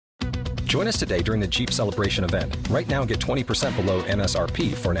Join us today during the Jeep Celebration event. Right now, get 20% below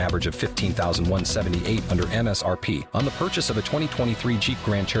MSRP for an average of $15,178 under MSRP on the purchase of a 2023 Jeep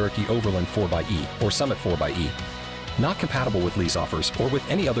Grand Cherokee Overland 4xE or Summit 4xE. Not compatible with lease offers or with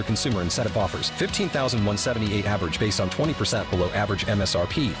any other consumer incentive offers. $15,178 average based on 20% below average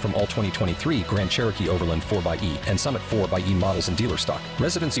MSRP from all 2023 Grand Cherokee Overland 4xE and Summit 4xE models in dealer stock.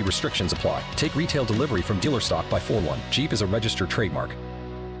 Residency restrictions apply. Take retail delivery from dealer stock by 4/1. Jeep is a registered trademark.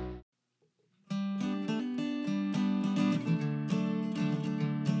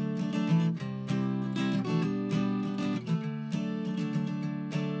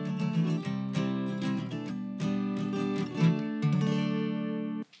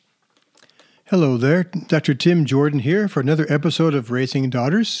 Hello there, Dr. Tim Jordan here for another episode of Raising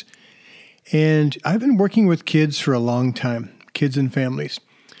Daughters. And I've been working with kids for a long time, kids and families.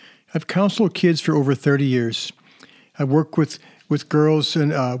 I've counseled kids for over 30 years. I've worked with girls in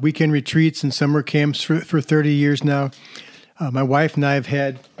weekend retreats and summer camps for 30 years now. My wife and I have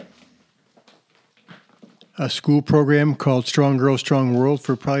had a school program called Strong Girl, Strong World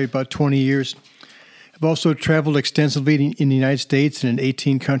for probably about 20 years. I've also traveled extensively in the United States and in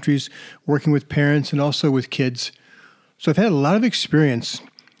 18 countries, working with parents and also with kids. So I've had a lot of experience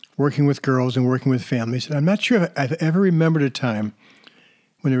working with girls and working with families. And I'm not sure if I've ever remembered a time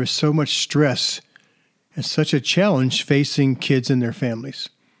when there was so much stress and such a challenge facing kids and their families.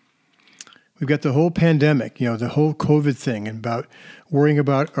 We've got the whole pandemic, the whole COVID thing, and about worrying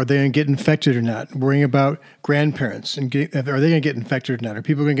about are they going to get infected or not, worrying about grandparents, and are they going to get infected or not, are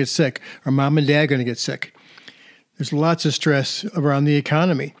people going to get sick, are mom and dad going to get sick? There's lots of stress around the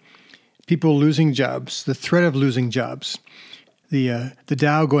economy, people losing jobs, the threat of losing jobs, the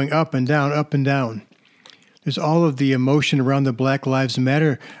Dow going up and down, up and down. There's all of the emotion around the Black Lives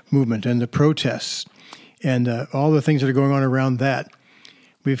Matter movement and the protests and all the things that are going on around that.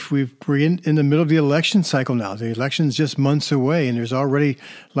 We're in the middle of the election cycle now. The election's just months away, and there's already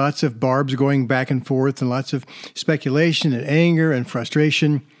lots of barbs going back and forth and lots of speculation and anger and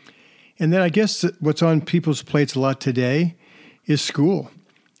frustration. And then I guess what's on people's plates a lot today is school.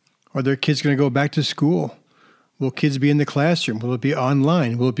 Are their kids going to go back to school? Will kids be in the classroom? Will it be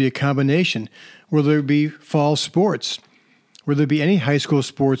online? Will it be a combination? Will there be fall sports? Will there be any high school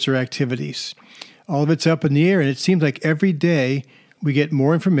sports or activities? All of it's up in the air, and it seems like every day we get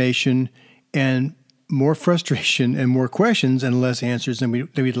more information and more frustration and more questions and less answers than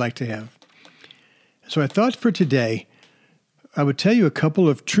we'd like to have. So I thought for today, I would tell you a couple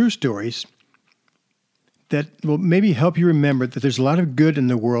of true stories that will maybe help you remember that there's a lot of good in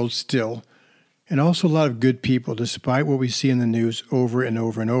the world still, and also a lot of good people, despite what we see in the news over and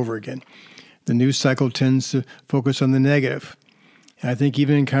over and over again. The news cycle tends to focus on the negative. And I think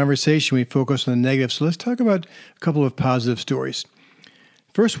even in conversation, we focus on the negative. So let's talk about a couple of positive stories.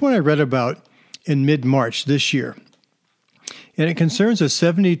 First one I read about in mid-March this year, and it concerns a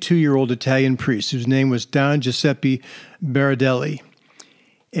 72-year-old Italian priest whose name was Don Giuseppe Berardelli.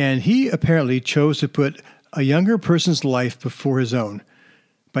 And he apparently chose to put a younger person's life before his own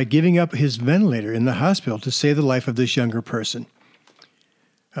by giving up his ventilator in the hospital to save the life of this younger person.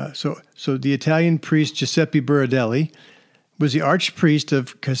 So the Italian priest Giuseppe Berardelli was the archpriest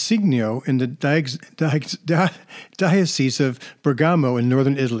of Cassino in the Diocese of Bergamo in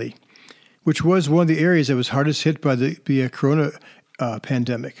northern Italy, which was one of the areas that was hardest hit by the corona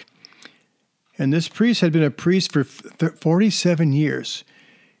pandemic. And this priest had been a priest for 47 years.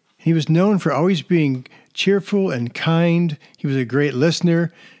 He was known for always being cheerful and kind. He was a great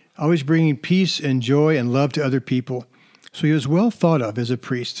listener, always bringing peace and joy and love to other people. So he was well thought of as a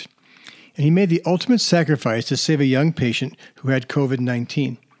priest. And he made the ultimate sacrifice to save a young patient who had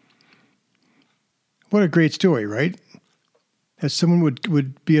COVID-19. What a great story, right? That someone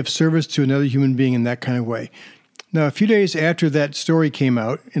would be of service to another human being in that kind of way. Now, a few days after that story came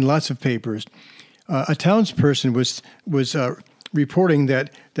out in lots of papers, a townsperson was reporting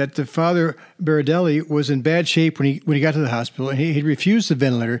that the Father Berardelli was in bad shape when he got to the hospital, and he refused the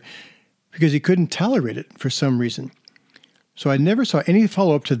ventilator because he couldn't tolerate it for some reason. So I never saw any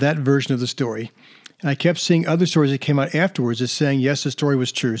follow-up to that version of the story. And I kept seeing other stories that came out afterwards as saying, yes, the story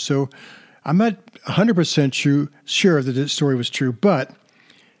was true. So I'm not 100% sure that the story was true, but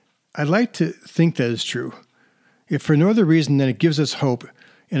I'd like to think that is true. If for no other reason than it gives us hope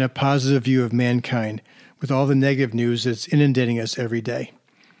and a positive view of mankind with all the negative news that's inundating us every day.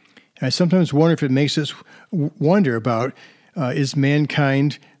 And I sometimes wonder if it makes us wonder about, is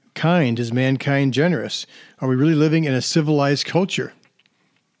mankind kind? Is mankind generous? Are we really living in a civilized culture?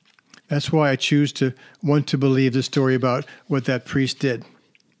 That's why I choose to want to believe the story about what that priest did.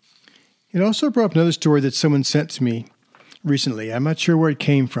 It also brought up another story that someone sent to me recently. I'm not sure where it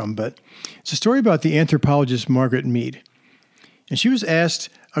came from, but it's a story about the anthropologist Margaret Mead. And she was asked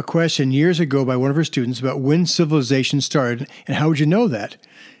a question years ago by one of her students about when civilization started and how would you know that?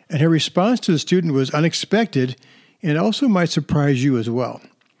 And her response to the student was unexpected and also might surprise you as well.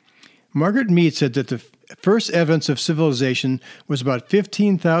 Margaret Mead said that the first evidence of civilization was about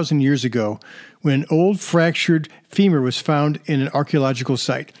 15,000 years ago when an old fractured femur was found in an archaeological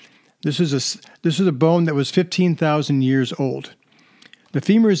site. This was a bone that was 15,000 years old. The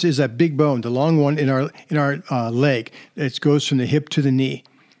femur is that big bone, the long one in our leg. It goes from the hip to the knee.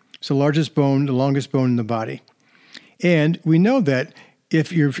 It's the largest bone, the longest bone in the body. And we know that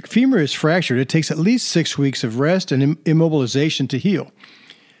if your femur is fractured, it takes at least 6 weeks of rest and immobilization to heal.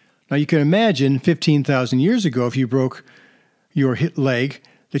 Now, you can imagine 15,000 years ago, if you broke your leg,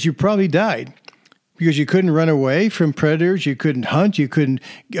 that you probably died because you couldn't run away from predators, you couldn't hunt, you couldn't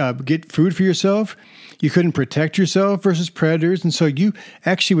get food for yourself, you couldn't protect yourself versus predators, and so you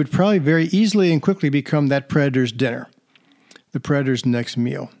actually would probably very easily and quickly become that predator's dinner, the predator's next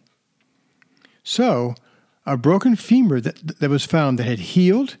meal. So, a broken femur that was found that had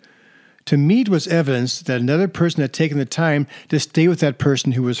healed, to Mead was evidence that another person had taken the time to stay with that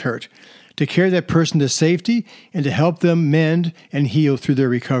person who was hurt, to carry that person to safety, and to help them mend and heal through their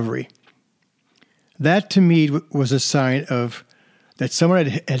recovery. That to Mead was a sign of that someone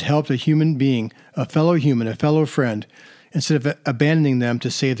had helped a human being, a fellow human, a fellow friend, instead of abandoning them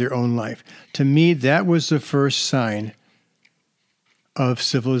to save their own life. To Mead, that was the first sign of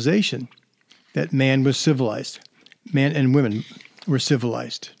civilization, that man was civilized. Man and women were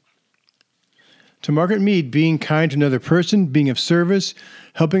civilized. To Margaret Mead, being kind to another person, being of service,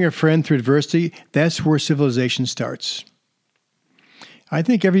 helping a friend through adversity, that's where civilization starts. I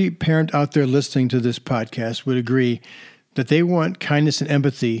think every parent out there listening to this podcast would agree that they want kindness and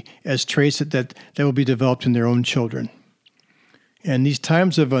empathy as traits that will be developed in their own children. And these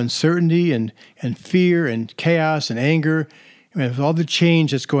times of uncertainty and fear and chaos and anger, and with all the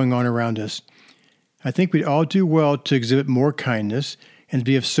change that's going on around us, I think we'd all do well to exhibit more kindness and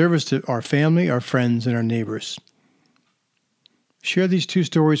be of service to our family, our friends, and our neighbors. Share these 2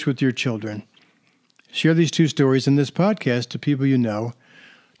 stories with your children. Share these 2 stories in this podcast to people you know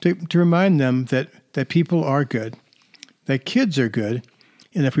to remind them that people are good, that kids are good,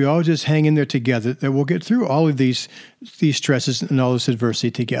 and if we all just hang in there together, that we'll get through all of these stresses and all this adversity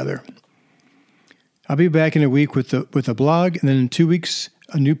together. I'll be back in a week with a blog, and then in 2 weeks,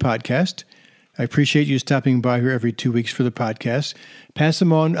 a new podcast. I appreciate you stopping by here every 2 weeks for the podcast. Pass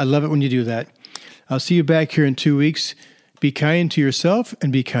them on. I love it when you do that. I'll see you back here in 2 weeks. Be kind to yourself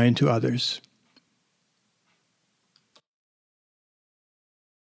and be kind to others.